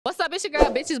What's up, it's your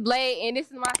girl, bitches Blaque, and this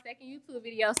is my second YouTube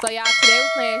video. So y'all, today we're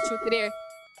playing Truth or Dare.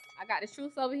 I got the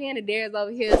truths over here and the dares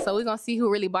over here, so we're gonna see who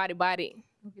really body.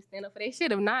 Who can stand up for their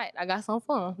shit. If not, I got some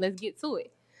fun. Let's get to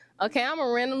it. Okay, I'm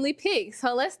gonna randomly pick.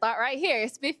 So let's start right here.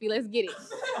 It's Spiffy. Let's get it.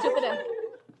 Truth or Dare.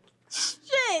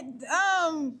 Shit.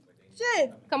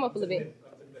 Come up a little bit.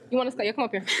 You wanna start? Yeah, come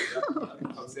up here.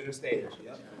 I'm center stage.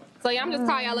 Yep. So yeah, I'm just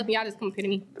calling y'all up and y'all just come up here to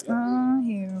me.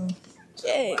 Here.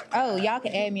 Shit. Oh, y'all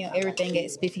can add me on everything at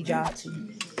Spiffy Job too.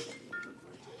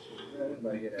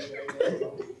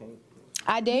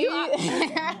 I dare you. All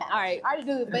right, I already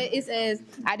do it, but it says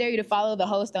I dare you to follow the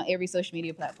host on every social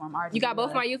media platform. You got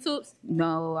both my YouTubes?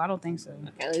 No, I don't think so.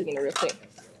 Okay, let's get it real quick.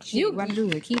 You want to do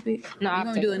it? Keep it. No, I'm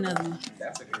gonna do another one.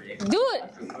 Do it.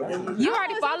 You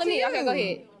already follow me. Okay, go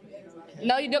ahead.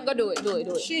 No, you don't. Go do it. Do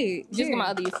it. Shit. Just get my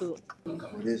other YouTube.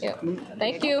 Yep.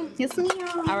 Thank you. Yes, ma'am.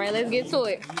 All right, let's get to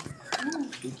it.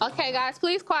 Okay, guys,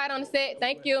 please quiet on the set.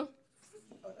 Thank you.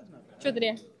 Truth or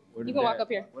Dare. You can walk up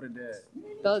here. What a dad.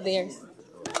 Those dares.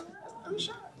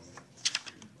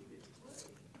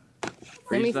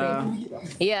 Let me see.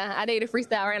 Yeah, I did a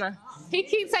freestyle right now. He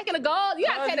keeps taking the gold. You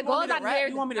gotta take the gold out of there.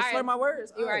 You want me to slur my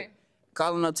words? You right.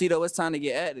 Calling up Tito, it's time to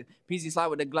get at it. PZ slide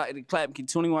with the Glock, the clap. Keep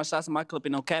 21 shots in my clip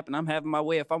and no cap, and I'm having my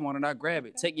way. If I want it, I grab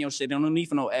it. Taking your shit, don't need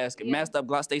for no asking. Yeah. Masked up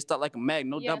Glock, stay stuck like a mag.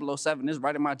 No 007, it's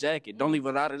right in my jacket. Don't leave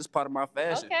it out of this part of my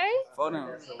fashion. Okay. Hold on.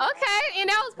 Okay, and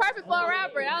that was perfect for a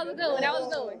rapper. That was a good one. That was a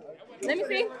good one. Let me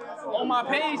see. On my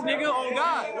page, nigga. Oh,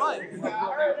 God. What?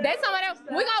 That's somebody else.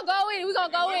 We're gonna go with it. We're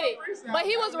gonna go with it. But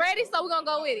he was ready, so we're gonna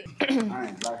go with it.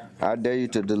 I dare you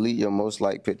to delete your most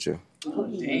liked picture.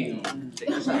 Not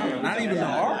even the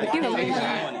art.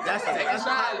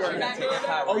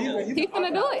 Oh, you He's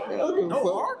gonna do it.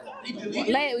 no art?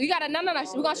 You gotta no.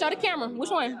 We're gonna show the camera.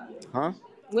 Which one? Huh?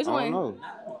 Which I one? don't know.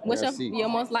 What's Let's see. your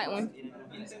most liked one?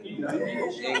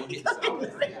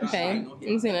 Okay, let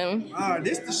me see that one.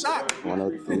 This the shot.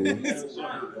 103.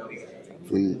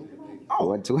 Please.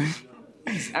 120.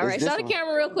 All right, this show the one.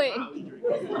 camera real quick.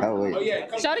 Oh, wait.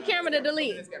 Show the camera to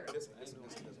delete.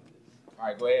 All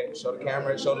right, go ahead. Show the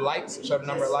camera. Show the lights. Show the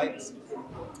number of lights.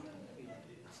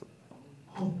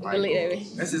 Delete, baby.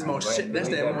 That's his most. That's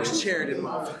that most charity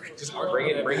motherfucker. Just bring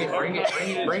it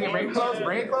close.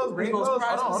 Bring it close.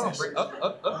 Hold on. Bring up.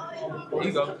 There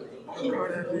you go.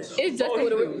 It's just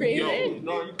with a whipped cream.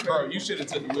 Bro, you should have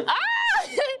took the whip.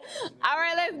 All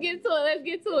right, let's get to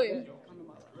it.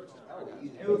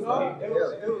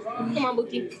 Come on,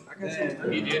 Bookie.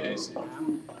 He did this.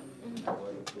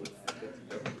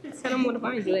 Tell them where to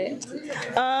find you at.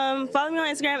 Follow me on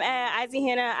Instagram at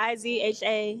IZHannah,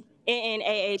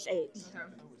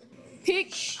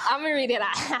 IZHANNAHH. I'm gonna read it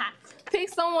out. Pick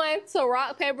someone to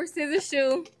rock, paper, scissors,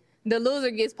 shoe. The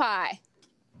loser gets pie.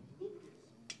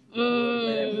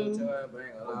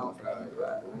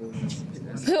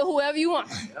 Whoever you want.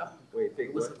 Wait,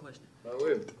 pick what's the question?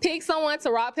 Pick someone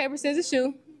to rock, paper, scissors,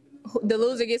 shoe. The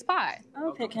loser gets pie.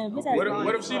 I'll pick him. He's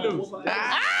What if she lose?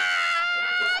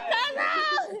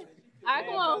 All right,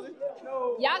 come on.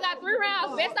 Y'all got 3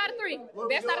 rounds. Best out of 3.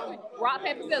 Rock,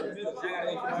 paper, scissors. No,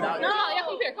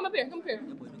 y'all come up here.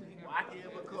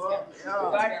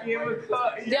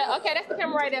 Yeah, okay, that's the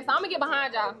camera right there. So I'm gonna get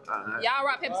behind y'all. Y'all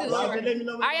rock, paper, scissors. All right,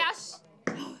 y'all.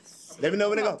 Let me know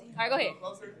when they go. All right, go ahead.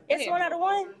 It's 1 out of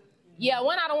 1. Yeah,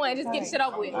 1 out of 1. Just get the shit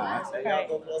over with. Okay.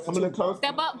 Come a little close.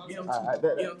 Step up. Yeah.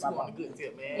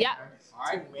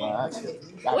 Alright.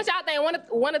 What y'all think?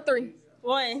 1 or 3?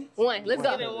 1. 1. Let's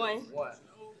Give it go. 1.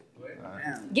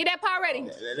 Get that pie ready.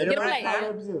 Get a plate.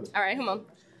 All right, come on.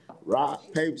 Rock,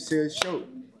 paper, scissors, shoot.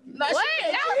 Wait, that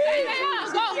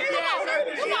was go.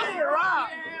 Come on.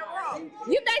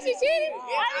 You think she cheated? Y'all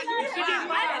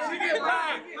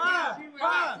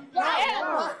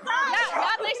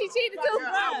think she cheated too? All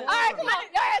right, come on.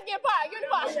 Y'all have to get pie. Give me the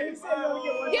pie.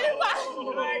 Get the pie.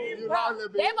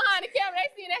 They behind the camera. They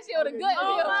see that shit with a good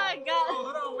Oh feel. my God.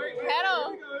 Head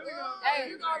on. Hey,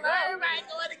 Everybody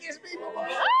going against me.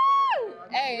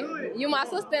 hey, you my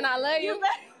sister and I love you.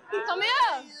 Come here.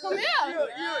 Move your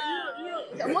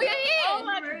head. Oh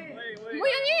my God. Move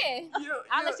your head.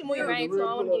 I'll let you move your vein too. I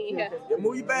don't want to get in here. Yeah,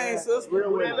 move your bang, sis. Move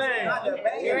your bang.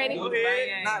 You ready?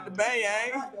 Not the bang,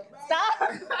 eh? Stop.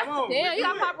 Damn, you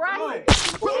got paparazzi.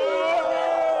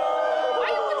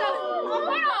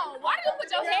 Why did you put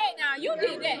your head down? You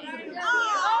did that.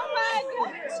 Oh my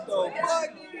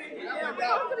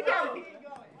God.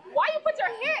 Why you put your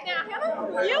head down,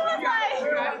 Hannah? You was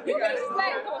like, you can just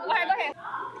like, go ahead.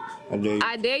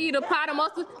 I dare you to pot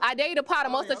the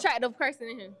most attractive person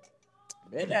in here.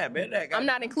 Bet that. I'm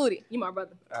not included. You my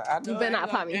brother. You better not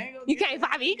pot me. You can't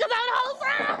pot me because I'm the whole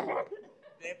time.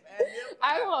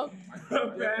 Come on.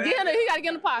 Get him. He gotta get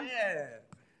in the pot. Yeah.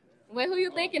 Wait, who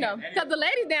you thinking of? Cause the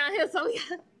ladies down here, so we.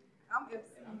 He's on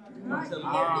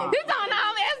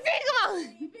I'm FC.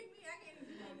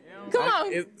 Come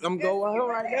on. I'm going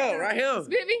right here, right here.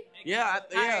 Baby. Yeah,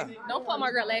 yeah. Don't fuck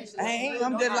my girl lashes. Hey,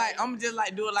 I'm just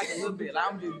like do it like a little bit. Like,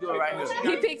 I'm just do it right here.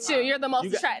 He picked you. You're the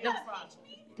most attractive.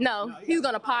 No, he's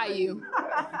gonna pie you.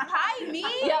 Pie me?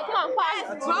 Yeah, come on,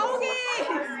 pie.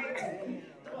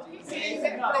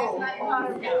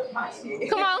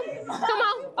 Come on.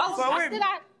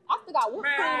 Oh, I still got whipped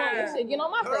cream on this shit. Get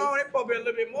on my face. Hold on, it's supposed to be a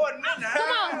little bit more than that now.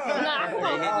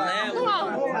 Come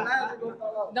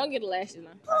on. Don't get the lashes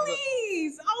now.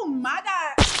 Please. Oh my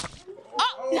God.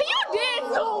 Oh, you did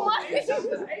too much.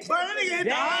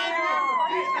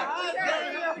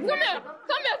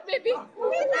 Come here, Spiffy.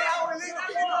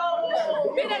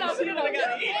 Beat it up.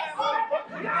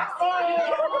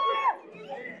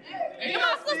 Come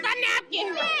on, sister, napkin.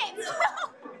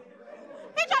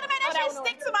 He trying to make that shit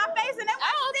stick to my face and that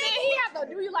I don't think he have to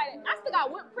do you like that. I still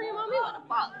got whipped cream on me. What the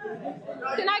fuck?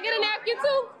 Can I get a napkin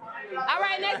too? All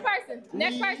right, next person.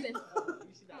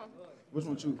 Which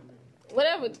one choose?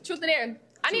 Whatever. Truth or dare.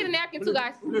 I need a napkin too,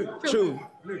 guys. True.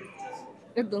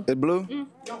 It's blue. It's blue?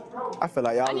 I feel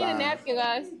like y'all I need a lying. napkin,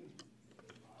 guys.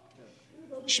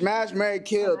 Smash, marry,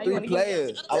 kill, 3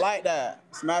 players. I like that.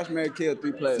 Smash, marry, kill,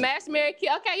 3 players. Smash, marry,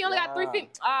 kill. Okay, you only got 3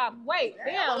 feet. Wait,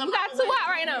 damn. You got 2 out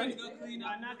right now.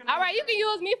 All right, you can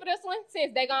use me for this one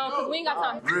since they gone, because we ain't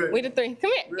got time. We the 3.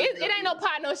 Come here. It ain't no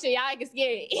pot, no shit. Y'all get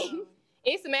scared.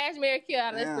 It's smash, marry, kill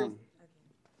out of this 3.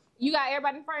 You got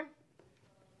everybody in frame?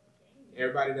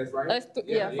 Everybody that's right.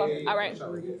 Yeah. All right.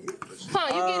 Come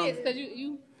on, you get this, because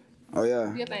you Oh,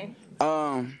 yeah. do your thing.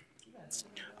 I'm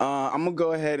going to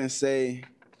go ahead and say,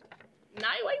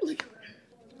 Now you wait.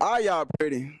 all y'all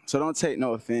pretty, so don't take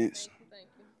no offense. Thank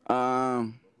you.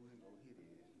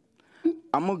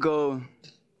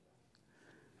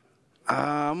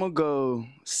 I'm gonna go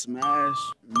smash,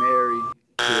 marry,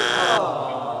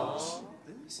 kill.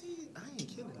 Let me see. I ain't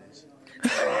killing this.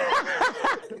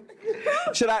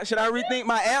 Should I rethink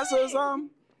my answer or something?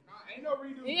 Ain't no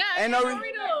redo. Yeah, Ain't no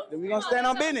redo. Then we gonna stand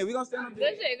on business.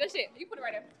 Good shit. You put it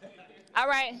right there. All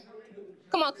right.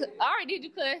 Come on. All right, did you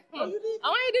cut? Come on. I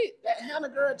want you to do. That Hannah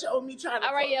girl told me trying to.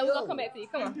 All right, yeah, we're gonna come back to you.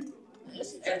 Come on.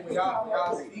 Hey, when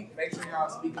y'all speak, make sure y'all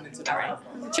speaking into the right.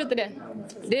 Truth or dare.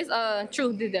 This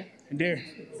truth did that. Dare.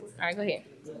 All right, go ahead.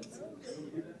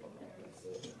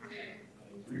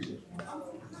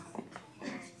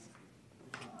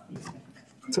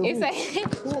 It says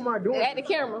Who am I doing? at the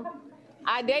camera.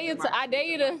 I dare you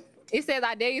to. It says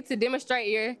I dare you to demonstrate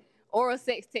your oral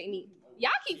sex technique.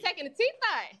 Y'all keep taking the teeth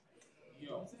out.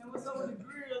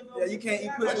 Yeah, you can't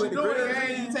eat pussy with the grill.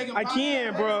 I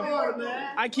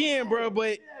can, bro,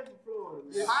 but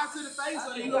Eye to the face,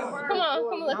 or you gonna Come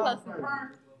on, look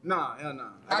closer. Nah, hell nah.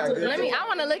 I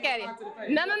want to look at it.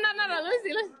 No. Let me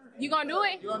see. You gonna do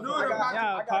it?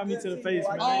 y'all pop me to the face,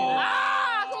 man.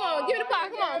 Ah, come on, give me the paw.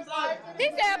 Come on. He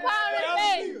said palm in the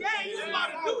face.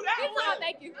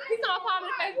 Thank you. He saw palm in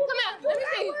the face. Come here. Let me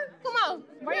see. Come on.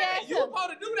 Bring your ass You up. supposed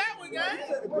to do that one, guys.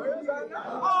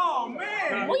 Oh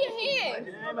man. Move your hand.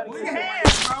 Move your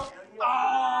hands, bro.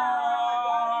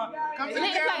 Oh. Come to the Let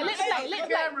it camera. play. Let it play.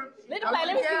 Let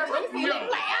me see. Let it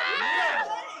play. Ah!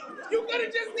 You could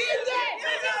have just did that.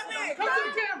 Come to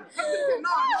the camera. No,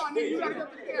 nigga, you gotta come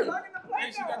to the camera.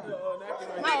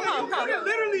 You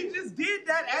literally just did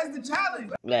that as the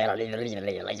challenge. Someone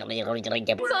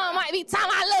might be talking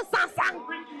about a little something.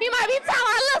 He might be talking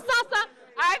about a little something.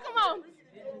 All right, come on.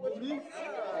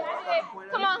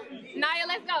 Come on. Naya,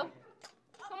 let's go.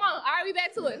 Come on. All right, we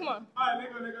back to it. Come on. All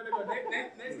right,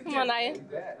 nigga. Come on, Naya.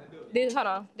 Hold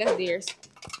on. That's theirs.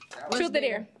 Truth or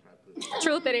dare.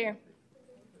 Truth or dare.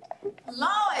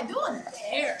 Lord, doing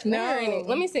it. No.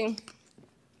 Let me see.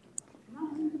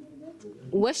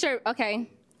 Okay,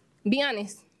 be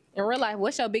honest. In real life,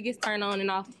 what's your biggest turn on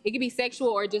and off? It could be sexual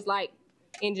or just like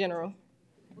in general.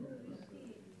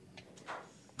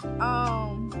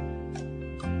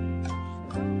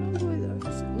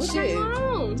 What's going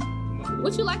on?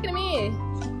 What you liking him in?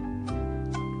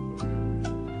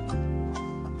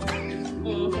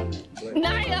 Nah,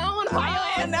 I don't want to call your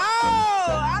ass. No,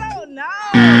 I don't know.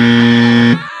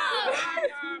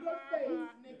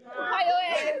 Call your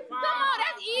ass. Come on,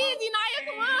 that's easy, Naya.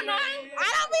 Come on, Naya. I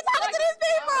don't be talking to these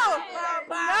people.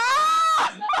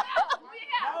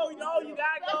 No, you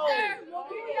gotta go.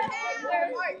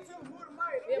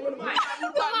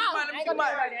 Come on. I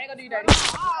ain't gonna do you dirty.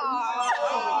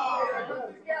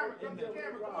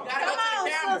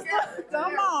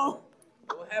 Come on.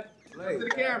 To the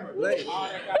camera.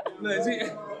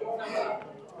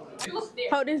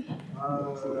 Hold this.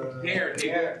 Dare,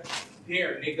 nigga.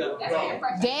 Dare, nigga.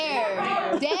 Dare.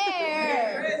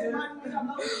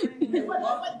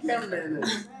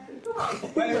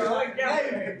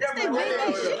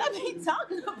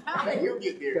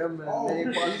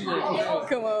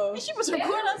 Come on. She was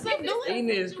recording herself doing Eating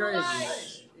is crazy.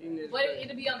 But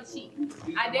it'll be on the sheet.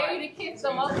 I dare you to kiss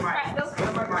the most practice. No,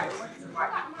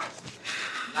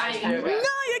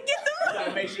 you get the.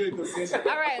 Make sure it's consistent.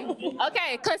 All right.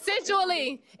 Okay.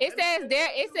 Consensually, it says there.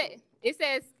 It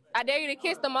says I dare you to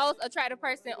kiss the most attractive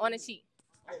person on the sheet.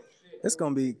 It's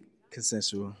gonna be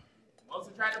consensual. Most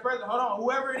attractive person. Hold on.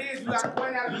 Whoever it is, you gotta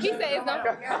point out. He said it's not.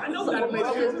 I know that. I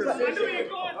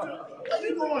knew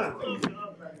you going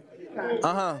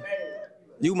to.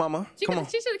 You, mama. Come on.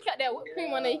 She should have kept that whipped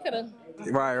cream on there. You could have.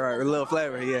 Right. A little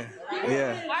flavor. Yeah.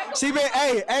 She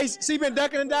been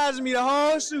ducking and dodging me the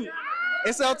whole shoot.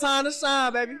 It's your time to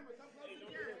shine, baby.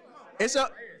 It's your.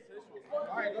 All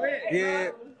right, go ahead.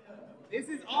 Yeah. This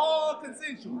is all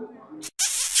consensual.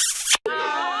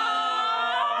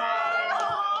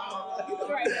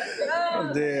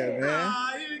 I'm dead, man.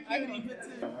 I'm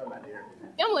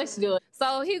gonna let you do it.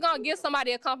 So he's gonna give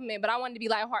somebody a compliment, but I want it to be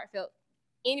like heartfelt.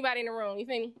 Anybody in the room, you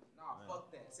feel me? Nah,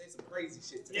 fuck that. Say some crazy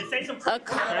shit. Yeah, say some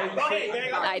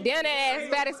Like damn that ass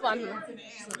fat as fun. You gotta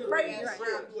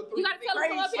tell him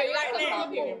come up here. You gotta tell him come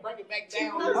up here. Bring it back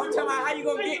down. I'm talking about how you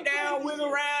gonna get down, wiggle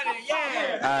around, and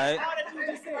yeah. All right.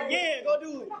 Yeah, go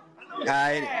do it. All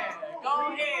right. Go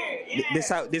ahead.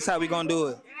 Yeah. This how we gonna do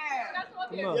it.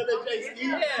 This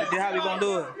how we gonna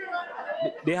do it.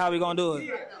 This how we gonna do it.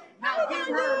 Now give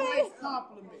her a nice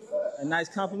compliment. A nice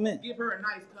compliment. Give her a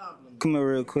nice compliment. Come here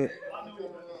real quick.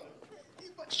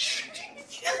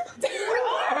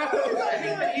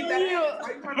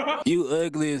 You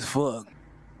ugly as fuck.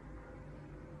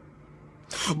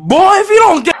 Boy, if you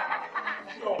don't get.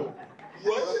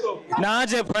 Nah, I'm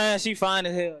just playing. She fine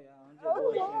as hell,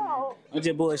 y'all. I'm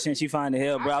just bullshitting. She fine as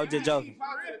hell, bro. I was just joking.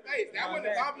 That wasn't a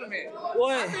compliment.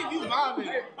 What? I think you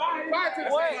vomited.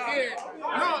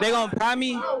 They gonna pry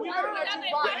me?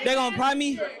 They gonna pry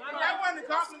me? That wasn't a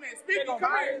compliment. Speak come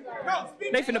here. No,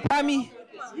 speak. They finna pry me?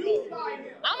 I'm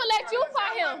gonna let you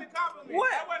fight him.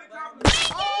 What? That wasn't a compliment.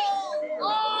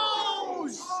 Oh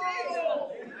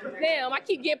shit! Damn, I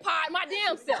keep getting pied my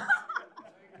damn self.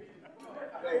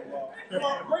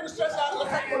 Bring the stress out.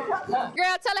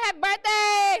 Girl, tell her happy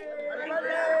birthday.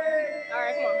 All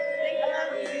right, come on.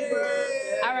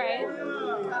 All right.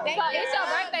 So it's your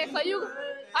birthday, so you.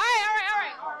 All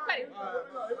right. Cut it.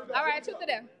 All right, truth or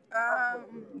dare.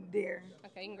 Dare.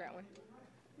 Okay, you can grab one.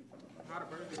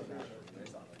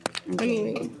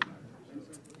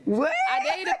 What? I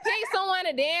dare you to pick someone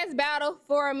to dance battle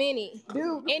for a minute.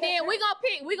 Dude. And then we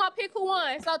gonna pick who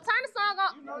won. So turn the song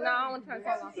on. No, I don't want to turn the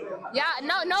song on. Yeah,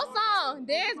 no song.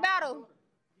 Dance battle.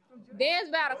 Dance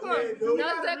battle. Come on. No,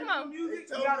 come on.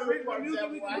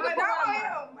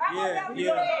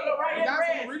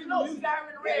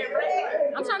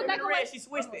 I'm trying to think of what. She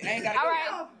switched it. All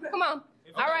right, come on.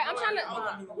 All right, I'm trying to.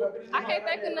 I can't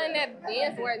think of nothing that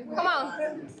dance words. Come on.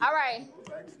 All right.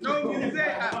 No music.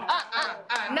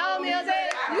 No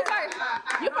music. You first.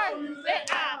 You first.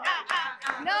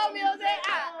 No music.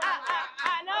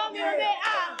 No music.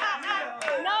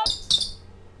 No.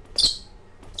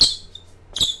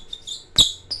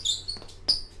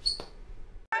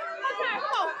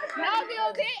 No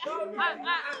music.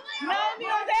 No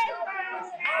music.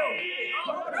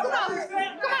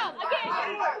 Come on. Again.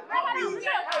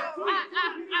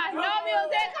 No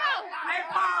music. Come on.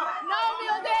 No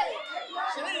music.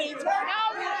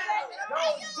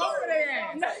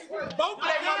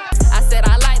 I said I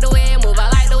like the way it move, I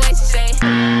like the way she shake.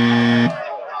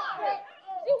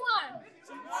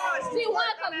 She won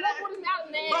because look what is out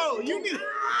there. Bro, you need.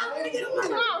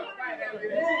 Come on.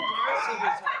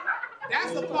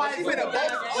 That's the part you finna both.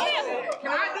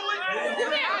 Can I do it?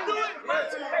 Can I do it? Can I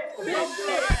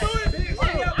do it?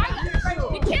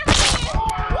 The cameraman.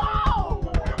 Whoa.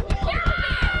 The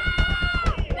cameraman.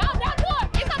 No, don't do it.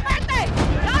 It's her birthday.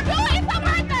 Don't do it. It's her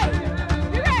birthday.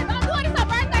 You ready? Don't do it. It's her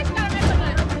birthday. She gotta make her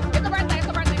money. It's her birthday. It's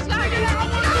her birthday. She gotta get it.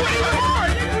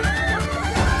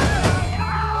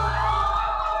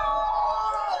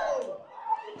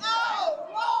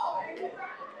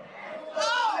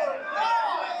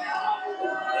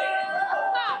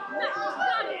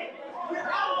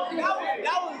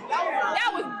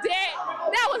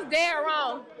 That was dead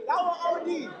wrong.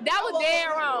 That was dead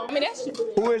wrong. I mean, that's.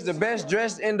 Who is the best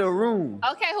dressed in the room?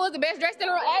 Okay, who's the best dressed in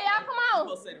the room? Hey, y'all, come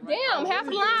on. Damn, half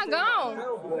the line gone.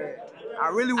 I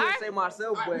really would say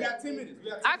myself, but. We got 10 minutes. We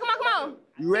got 10 All right, come on.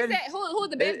 You ready? He said, who's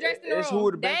the best dressed in the room? It's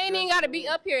who the They best ain't even gotta be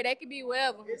up here. They could be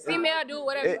wherever. Female, dude,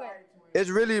 whatever. you want. It's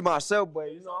really myself,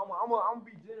 but you know, I'm gonna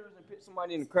be generous and pick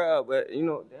somebody in the crowd, but you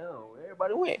know, damn,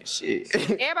 everybody went. Shit.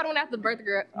 Everybody went after the birthday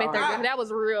girl. That was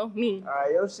real me.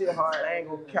 Alright, your shit hard. I ain't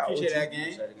gonna count. Appreciate that,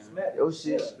 gang. Your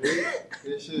shit straight.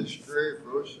 This shit straight,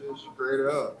 bro. Shit straight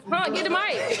up. Come on, get the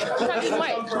mic. Come on, get the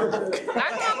mic. All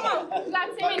right, come on. You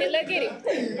got 10 minutes. Let's get it.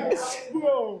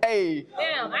 Hey.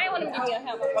 Damn, I ain't want to give you a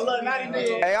hammer.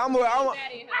 Hey,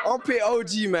 I'm pick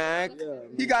OG, man.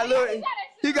 He got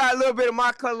a little bit of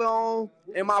my color on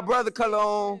and my brother color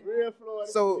on.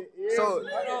 So,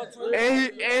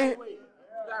 and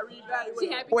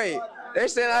wait, they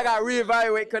said I got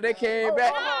reevaluate because they came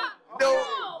back. No,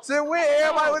 since when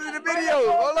everybody was in the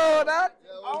video? Hold on, Doc.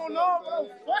 I don't know, but I'm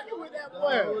fucking with that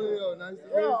boy.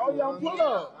 Yeah, I'm pull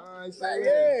up.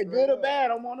 Yeah, good or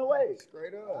bad, I'm on the way.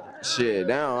 Straight up. Shit,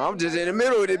 down. I'm just in the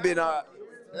middle of it, been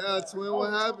Yeah, twin,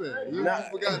 what happened? You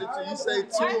forgot that you say two.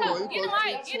 Get the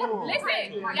mic.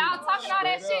 Listen, y'all talking all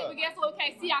that shit, but guess what? We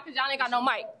can't see y'all because y'all ain't got no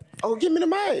mic. Oh, give me the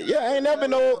mic. Yeah, I ain't never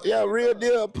been no, real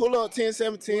deal. Pull up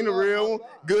 1017, the real one.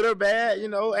 Good or bad, you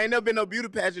know. Ain't never been no beauty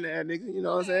pageant ass nigga, you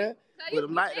know what I'm saying? You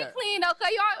clean though, cause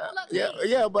you already look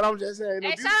clean. Yeah, but I'm just saying.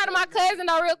 Hey, shout out to my cousin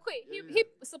though, real quick. He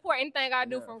support anything I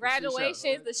do from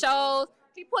graduations, the shows.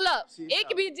 He pull up. It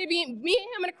could be me and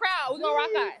him in the crowd. We gonna rock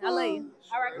out. I love you.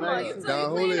 All right, come on. You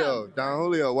too. Don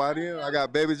Julio. Why then? I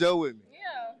got Baby Joe with me.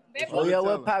 Yeah. Oh yeah,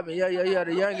 what poppin'? Yeah,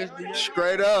 the youngest.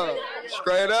 Straight up.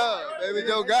 Baby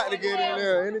Joe got to get in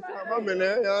there. Anytime I'm in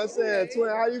there, you know what I'm saying? Twin,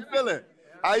 how you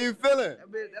feeling?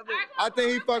 I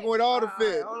think he fucking with all the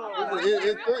fit.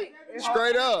 It's three.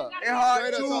 Straight up. It's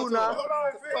hard too now.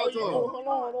 Talk to him. Hold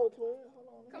on, twin.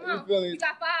 Come on. You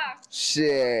got 5.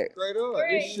 Shit. Straight up.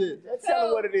 This shit. Tell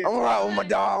him what it is. I'm right with my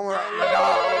dog. All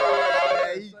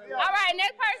right,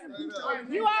 next person.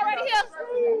 You already here.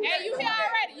 Hey, you here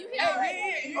already. You here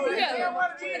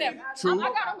already. True. I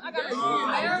got him.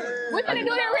 We finna do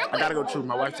that real quick. I gotta go true.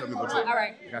 My wife told me to go true. All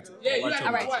right. I got to.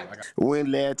 All right.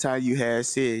 When last time you had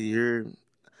said you're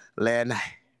last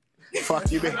night?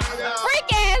 Fuck you, man.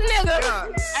 Freak ass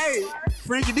nigga. Hey,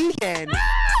 freaky D candy.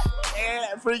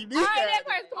 Yeah, freaky D candy. All right, next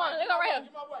person. Come on, let's go right here.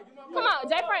 Come on,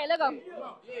 Jay Frank, let's go.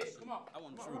 I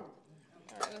want true.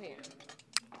 All right, go ahead.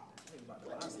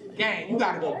 Gang, you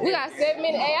gotta go. We got 7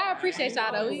 minutes. Hey, I appreciate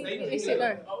y'all though. We shit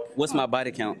done. What's my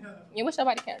body count? Yeah, what's your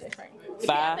body count, Jay Frank? 5.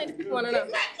 I think the people wanna know.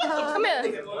 Come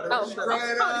here.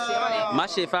 Oh, My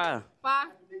shit 5. 5.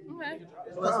 Okay.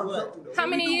 How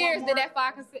many years did that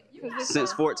 5 consist?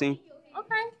 Since 14.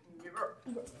 Okay.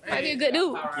 Might be a good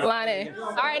dude. Line in.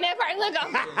 All right, next person, let's go.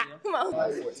 Come on.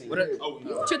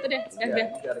 Truth or dare. That's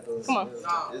good. Come on.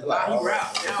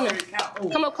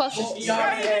 Come up closer. All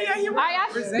right,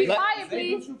 y'all be quiet,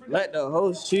 please. Let the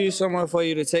host choose someone for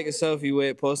you to take a selfie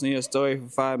with, posting your story for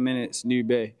 5 minutes, new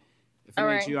bay. If it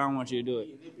ain't you, I don't want you to do it.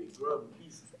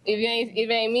 If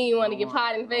it ain't me, you want to get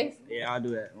pie in the face? Yeah, I'll do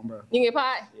that, bro. You get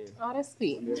pie? Yeah. Oh, that's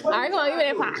sweet. All right, come on, give me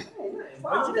that pie.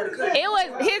 It was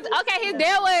his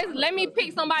dad was, let me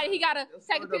pick somebody. He got to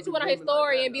take a picture with on his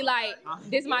story and be like,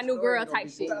 this is my new girl type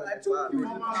shit.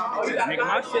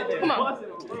 Come on.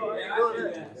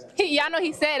 Y'all know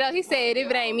he said, if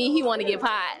it ain't me, he want to get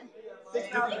pie.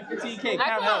 15K,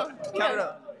 count it up. Count it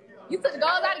up. You took the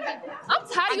goals out of it. I'm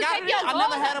tired of you taking your goals. I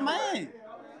never had a man.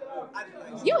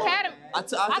 You had him. I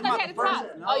thought you had the top.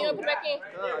 Oh, you want to put it back in?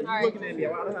 All right. Looking at me.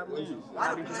 All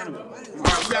right, we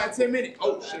got 10 minutes.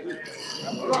 Oh, shit.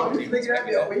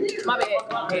 My bad.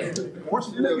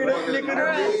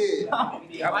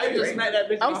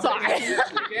 I'm sorry. I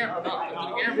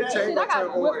got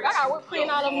whipped cream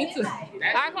all over me, too. All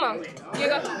right, come on. You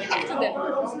go.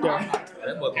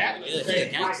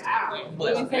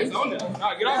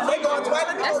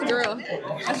 That's a girl.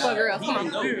 That's for a girl. Come on.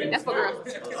 That's for girls.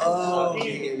 All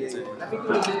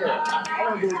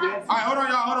right, hold on,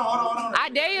 y'all. Hold on. I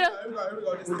dare you to.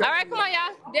 All right, come on,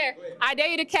 y'all. There. I dare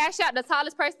you to cash out the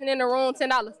tallest person in the room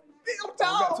 $10. I'm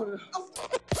tall.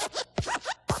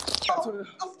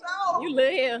 You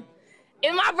live here.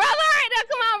 It's my brother right there.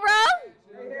 Come on, bro.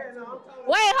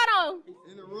 Wait, hold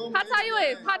on. How tall you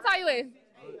is?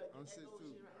 I'm 6'2".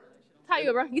 How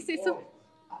you, bro? You 6'2"?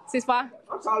 6'5"?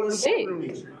 Shit.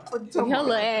 Your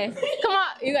little ass. Come on,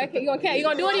 you gonna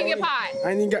do it or you get pie? I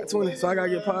ain't even got 20, so I gotta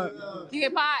get pie. You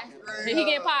get pie? And he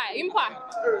get pie. Give me pie.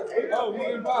 Oh, he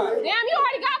getting pie. Damn, you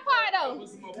already got pie though.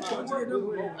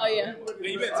 Oh yeah.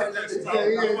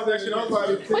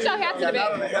 Put your hat to the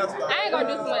back. I ain't gonna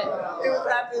do too much.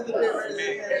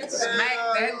 Smack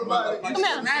that motherfucker. Come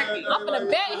here. I'm finna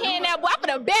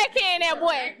backhand that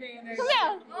boy. Come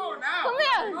here. Come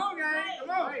here. Come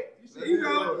on. You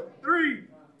go. 3,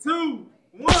 2,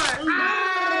 1.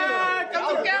 Ah! Come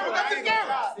to the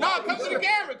camera. No, come to the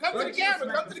camera. Come to the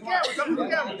camera.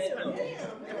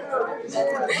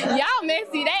 Y'all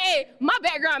messy. My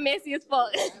background messy as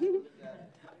fuck.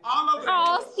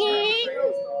 Oh, ski.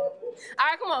 All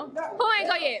right, come on. Who ain't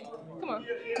go yet? Come on.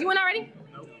 You went already?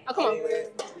 Oh, come on.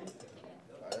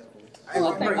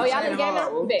 Oh, y'all in the game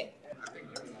now? Bet.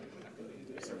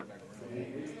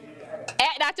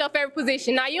 Act out your favorite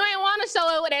position. Now, you ain't want to show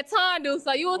it what that tongue do,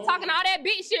 so you was talking all that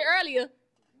big shit earlier.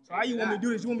 So how you want me to do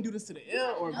this? You want me to do this to the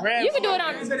air or grab? You can do it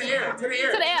on to the air. To the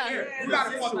air. You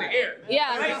gotta point to the air.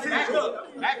 Yeah.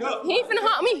 Back up. He ain't finna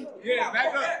hump me. Yeah,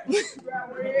 back up. You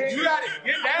got it.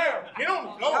 Get down. Get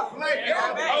on. Go. Play. Get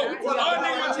on.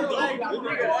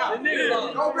 He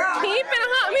ain't finna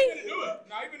hump me.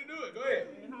 No, he finna do it. Go ahead.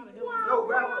 No,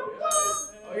 grab him.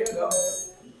 Oh, here you go.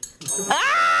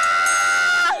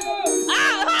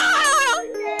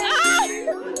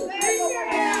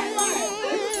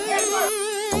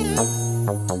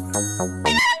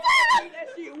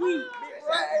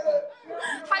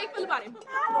 How you feel about him?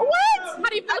 What? How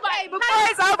do you feel about him? Before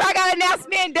it's over, I got an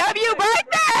announcement. W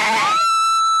birthday!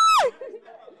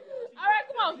 All right,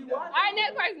 come on. All right,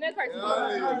 next person. Come on.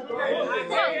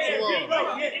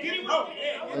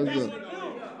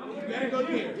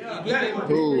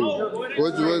 Cool.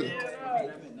 What?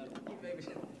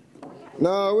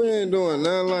 Nah, we ain't doing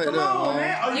nothing like that,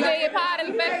 man. You gonna get pied in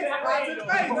the face?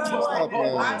 Stop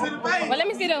playing. Well, let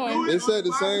me see that one. They said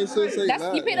the same shit.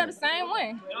 You picked up the same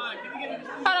one.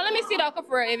 Hold on, let me see though,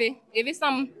 for real, if it's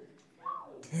something.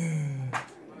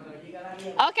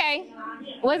 Okay.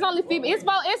 Well, it's only female. It's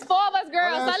 4 of us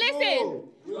girls. So listen,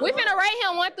 we finna rate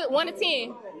him 1 to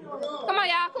 10. Come on,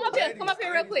 y'all. Come up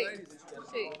here real quick.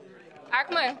 Shit. All right,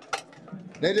 come on.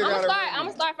 I'm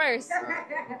gonna start first.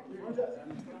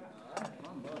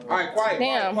 All right, quiet.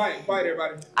 Damn. Quiet,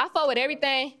 everybody. I fuck with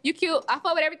everything. You cute. I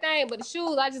fuck with everything, but the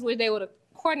shoes, I just wish they would have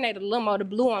coordinated a little more. The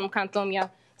blue on them kind of throw me off.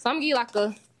 So I'm gonna give you like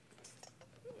a.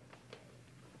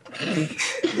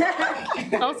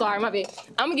 I'm sorry, my bad.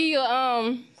 I'm gonna give you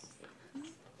a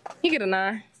You get a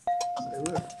 9.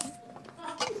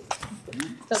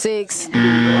 6.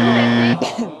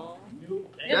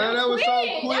 Yeah, that was so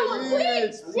quick. You didn't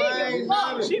explain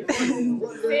nothing.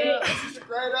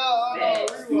 Straight up.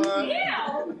 Rewind.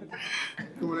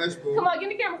 Come on, that's cool. Come on, give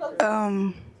me the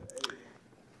camera.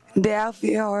 The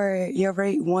outfit or your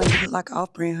rate 1, you look like an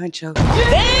off-brand huncho.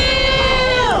 Damn!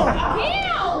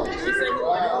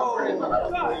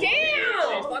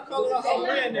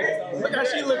 Look how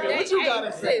she looking. What you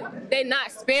gotta say? They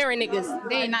not sparing niggas.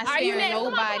 They ain't not sparing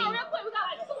nobody. Come on, real quick. We got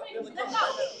like 2 minutes. Let's go.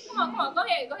 Come on. Go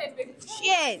ahead, Big.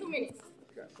 Shit. 2 minutes.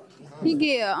 He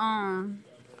get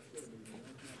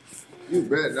You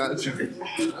bet, Dr.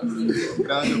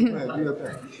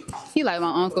 He like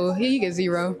my uncle. He get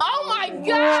 0. Oh my God!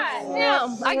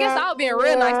 Damn. I guess I was being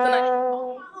real nice tonight.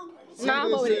 Nah,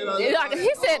 I'm over it. Like,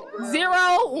 he said 0,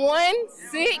 1,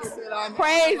 6.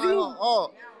 Crazy.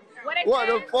 What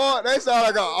the fuck? They sound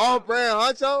like an off-brand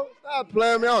honcho? Stop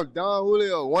playing me. I'm Don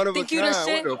Julio, one of a kind. You the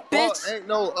shit, what the fuck? bitch. Ain't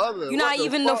no other. You're not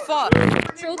even the fuck.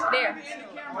 Truth there.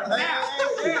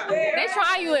 They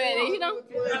trying you in it, you know?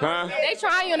 Huh? They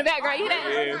trying you in the background. You hear that?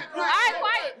 Yeah. All right,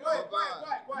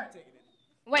 quiet.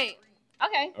 Wait.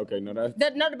 Okay. Okay, no, that's...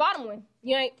 The bottom one.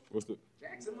 You ain't... What's the...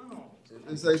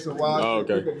 They say some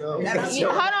wild okay. Hold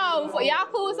on. Y'all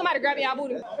cool with somebody grabbing y'all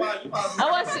booty?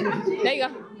 There you go.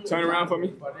 Turn around for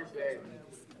me.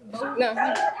 No.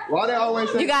 Why they always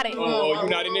say... You got it. Oh, you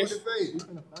not in this?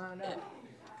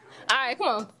 All right, come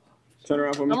on. Turn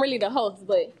around for me. I'm really the host,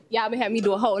 but y'all been having me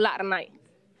do a whole lot tonight.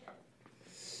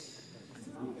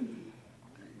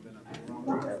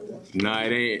 Nah,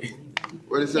 it ain't.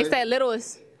 What is It said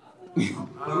littlest.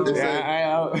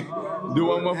 Yeah, do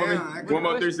one more for me. One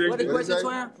more 360. What the question,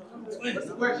 Twin?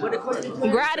 What the question?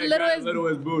 Grab the littlest.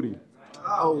 Littlest booty.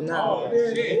 Oh, no.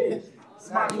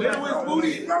 Littlest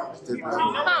booty.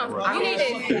 Huh? You need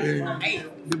it.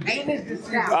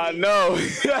 I know.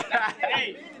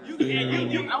 Hey, you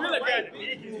really got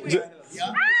it.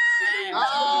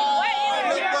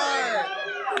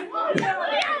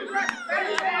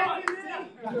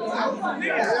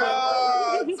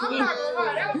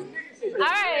 All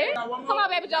right.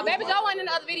 video. Baby Joe wasn't in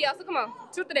the other video, so come on.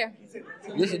 Truth or dare.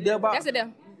 This is deal box. That's it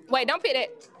there. Wait, don't pick that.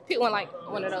 Pick one like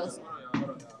one of those.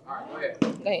 Go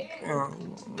ahead.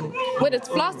 With the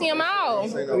floss in your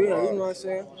mouth. Yeah, you know what I'm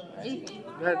saying?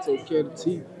 Gotta take care of the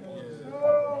teeth.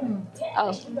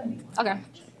 Oh, okay.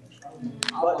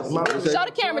 Show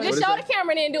the camera. Just show the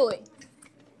camera and then do it.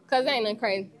 Cause it ain't nothing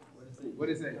crazy. What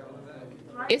is it?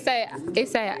 It say,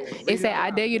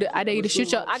 I dare you to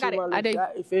shoot your. I got it. I dare you.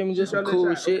 You feel me? Just some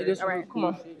cool shit. All right, come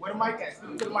on. Where the mic at?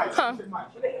 Speak to the mic. Huh? All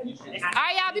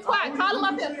right, y'all, be quiet. Call him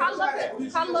up here. Call him up here.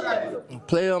 Call him up here.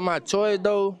 Player of my choice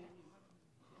though.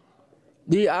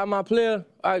 These are my player.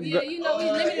 Yeah, you know we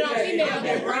limited on females.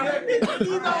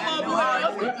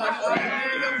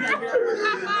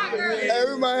 Hey,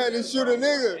 we might have to shoot a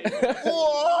nigga.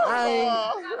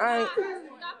 I ain't.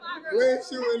 We ain't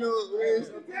shooting no.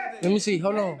 Let me see.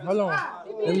 Hold on.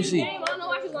 Let me see.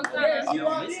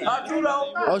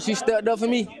 Oh, she stepped up for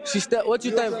me. What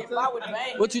you think?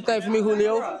 What you think for me,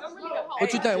 Julio?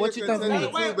 What you think for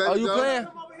me? Oh, you playing?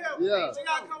 Yeah.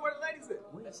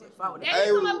 Hey,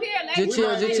 come up here, Just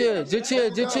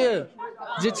chill.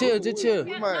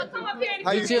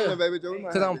 How you feeling, baby Joe?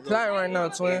 Cause I'm plotting right now,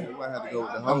 twin. We might have to go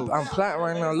with the hoes. I'm plotting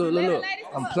right now. Look.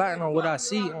 I'm plotting on what I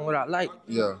see and what I like.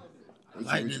 Yeah. I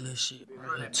like this little shit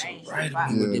right here too. Right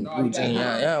with the blue jean.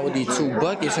 Yeah, with these 2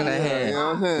 buckets in the hand.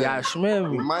 Y'all smell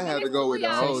me. We might have to go with the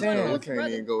hoes, though. We can't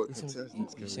even go with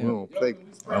contestants because we don't play.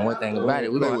 And one thing about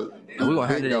it, we're gonna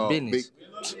handle that business.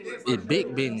 It's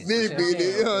big business. Big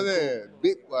business, you know what I'm saying?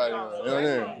 Big body, you know what I'm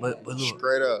saying? But look,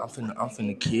 straight up. I'm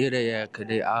finna kill their ass because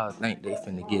they all think they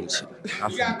finna get it. I'm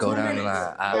finna go down the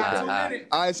line.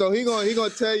 All right, so he gonna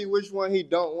tell you which one he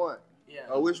don't want.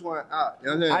 Or which one out. You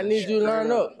know what I'm saying? I need you to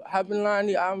line up. Hop in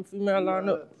line, I'm female line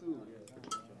up.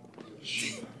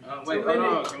 Wait, hold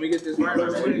on. Can we get this right?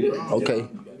 Okay.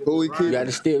 Who we keep? You got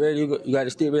to stick ready. You got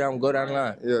to stick ready. I'm gonna go down the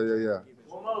line. Yeah.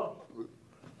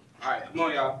 All right, come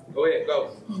on, y'all. Go ahead,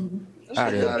 go.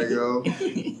 Gotta go.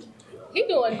 He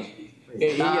doing.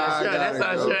 Yeah, that's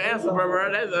a sure answer,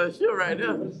 bro. That's a sure right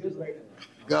there.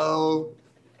 Go.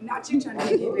 Not you trying to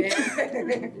get it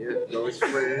back. Go with your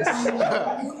friends.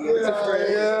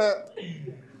 Yeah.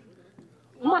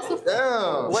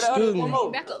 Damn. Excuse me.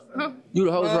 Back up. Huh? You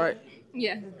the host, right?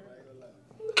 Yeah.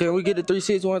 Can we get the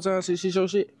 3-6 one time so she show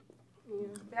shit?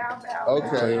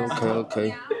 Okay.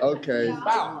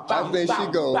 I think she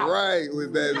go right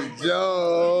with Baby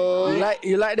Joe.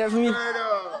 You like that for me?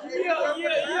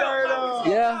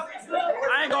 Yeah.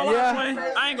 I ain't gonna lie, Twin.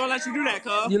 I ain't gonna let you do that,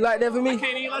 cuz. You like that for me? I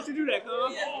can't even let you do that,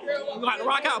 cuz. You gonna have to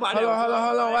rock out by Hold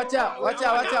now. on. Watch out. Hold on. You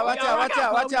gotta rock out,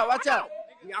 cuz.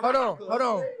 Hold on.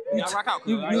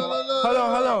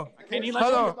 I can't even let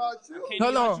you do that.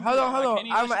 Hold on.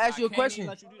 I'm gonna ask you a question.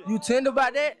 You tender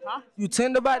about that? Huh? You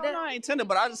tender about that? No, I ain't tender,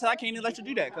 but I just said I can't even let you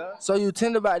do that, cuz. So you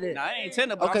tender about that? Nah, I ain't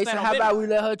tender, but Okay, I'm so standing how on about business.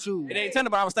 we let her choose? It ain't tender,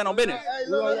 but I'm stand on business.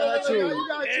 We gonna let her choose.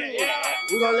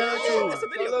 We gonna let her choose.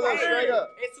 Look, straight up.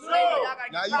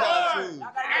 Now you gotta choose.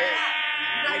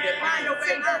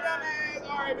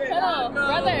 Hold on,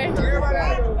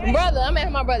 brother, I'm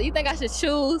asking my brother. You think I should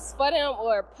choose for them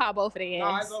or pop both of their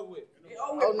hands? It's over with.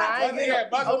 Nigga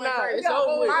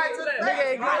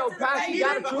ain't get no pass. You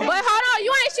gotta choose. But hold on,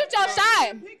 you ain't shoot your shot.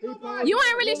 You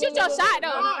ain't really shoot your shot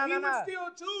though. No.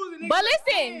 But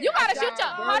listen, you gotta shoot your.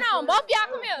 Hold on, both of y'all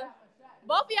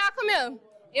come here.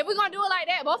 If we're gonna do it like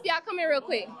that, both of y'all come here real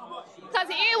quick. Cause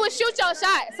the end would shoot your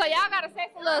shot, so y'all gotta say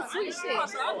some little sweet shit. You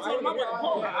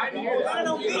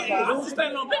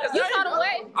told him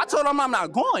what? I told him I'm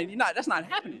not going. That's not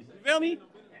happening. You feel me?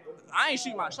 I ain't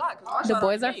shoot my shot. The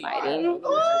boys are fighting. My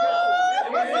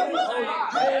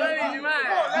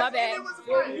bad.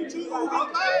 Y'all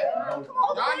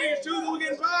niggas choose who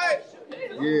gets fired?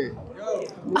 Yeah.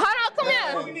 Hold on, come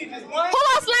here. Who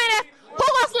gonna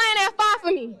slang that 5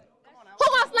 for me? Who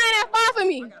gonna slang that 5 for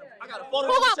me? I got a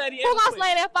foldable machete Who gonna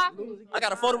slang that 5 for me? I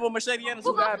got a foldable machete and a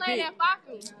Who gonna slang that 5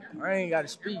 for me? I ain't got to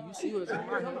speak. You see what's in my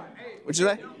head. What you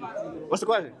say? What's the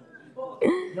question?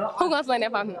 Who gonna slang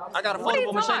that 5 for me? I got a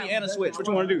foldable machete and a switch. What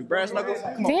you want to do? Brass knuckles?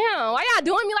 Come on. Damn, why y'all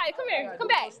doing me like? Come here, come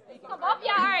back. Come, both of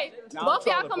y'all, all right. Both of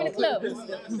y'all come in the club.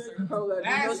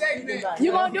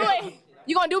 You gonna do it?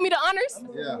 You gonna do me the honors?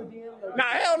 Yeah. Nah,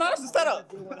 hell no. That's a setup.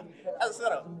 That's a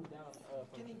setup.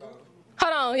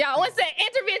 Hold on, y'all. One sec.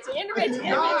 Intervention. Ain't no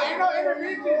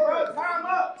intervention, bro. Time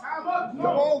up. Come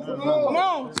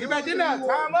on. Get back in there.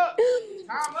 Time up.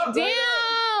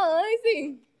 Damn, let me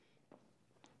see.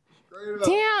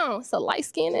 Damn, it's a light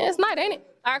skinned ass night, ain't it?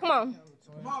 All right, come on.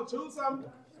 Come on, choose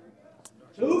something.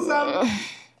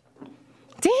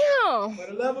 Damn. For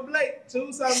the love of Blaque,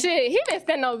 choose something. Shit, he been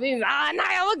standing on business all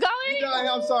night. I'm going.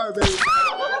 I'm sorry, baby.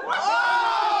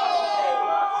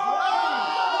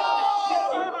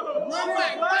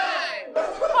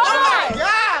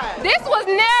 This was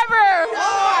never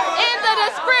in the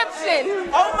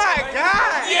description. Oh my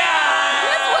God. Yeah.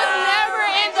 This was never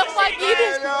in the fucking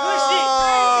description.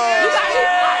 You got me.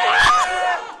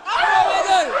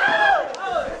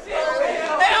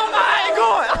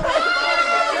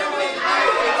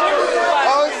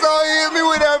 Oh, so he hit me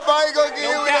with that fight. Go get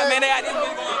him with that.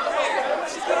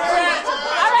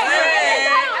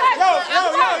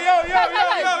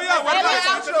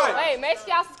 Hey, make sure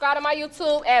y'all subscribe to my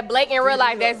YouTube at Blaque in Real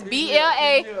Life. That's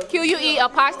BLAQUE_REALLIFE.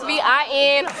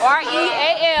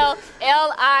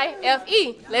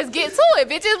 Let's get to it,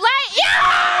 bitches. Like, yeah!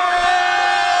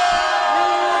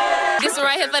 This one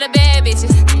right here for the bad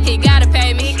bitches. He gotta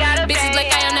pay me. Bitches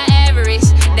like I am the average.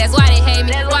 That's why they hate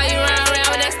me. Why you run around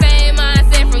with that same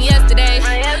mindset from yesterday?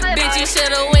 Bitch, you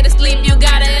should've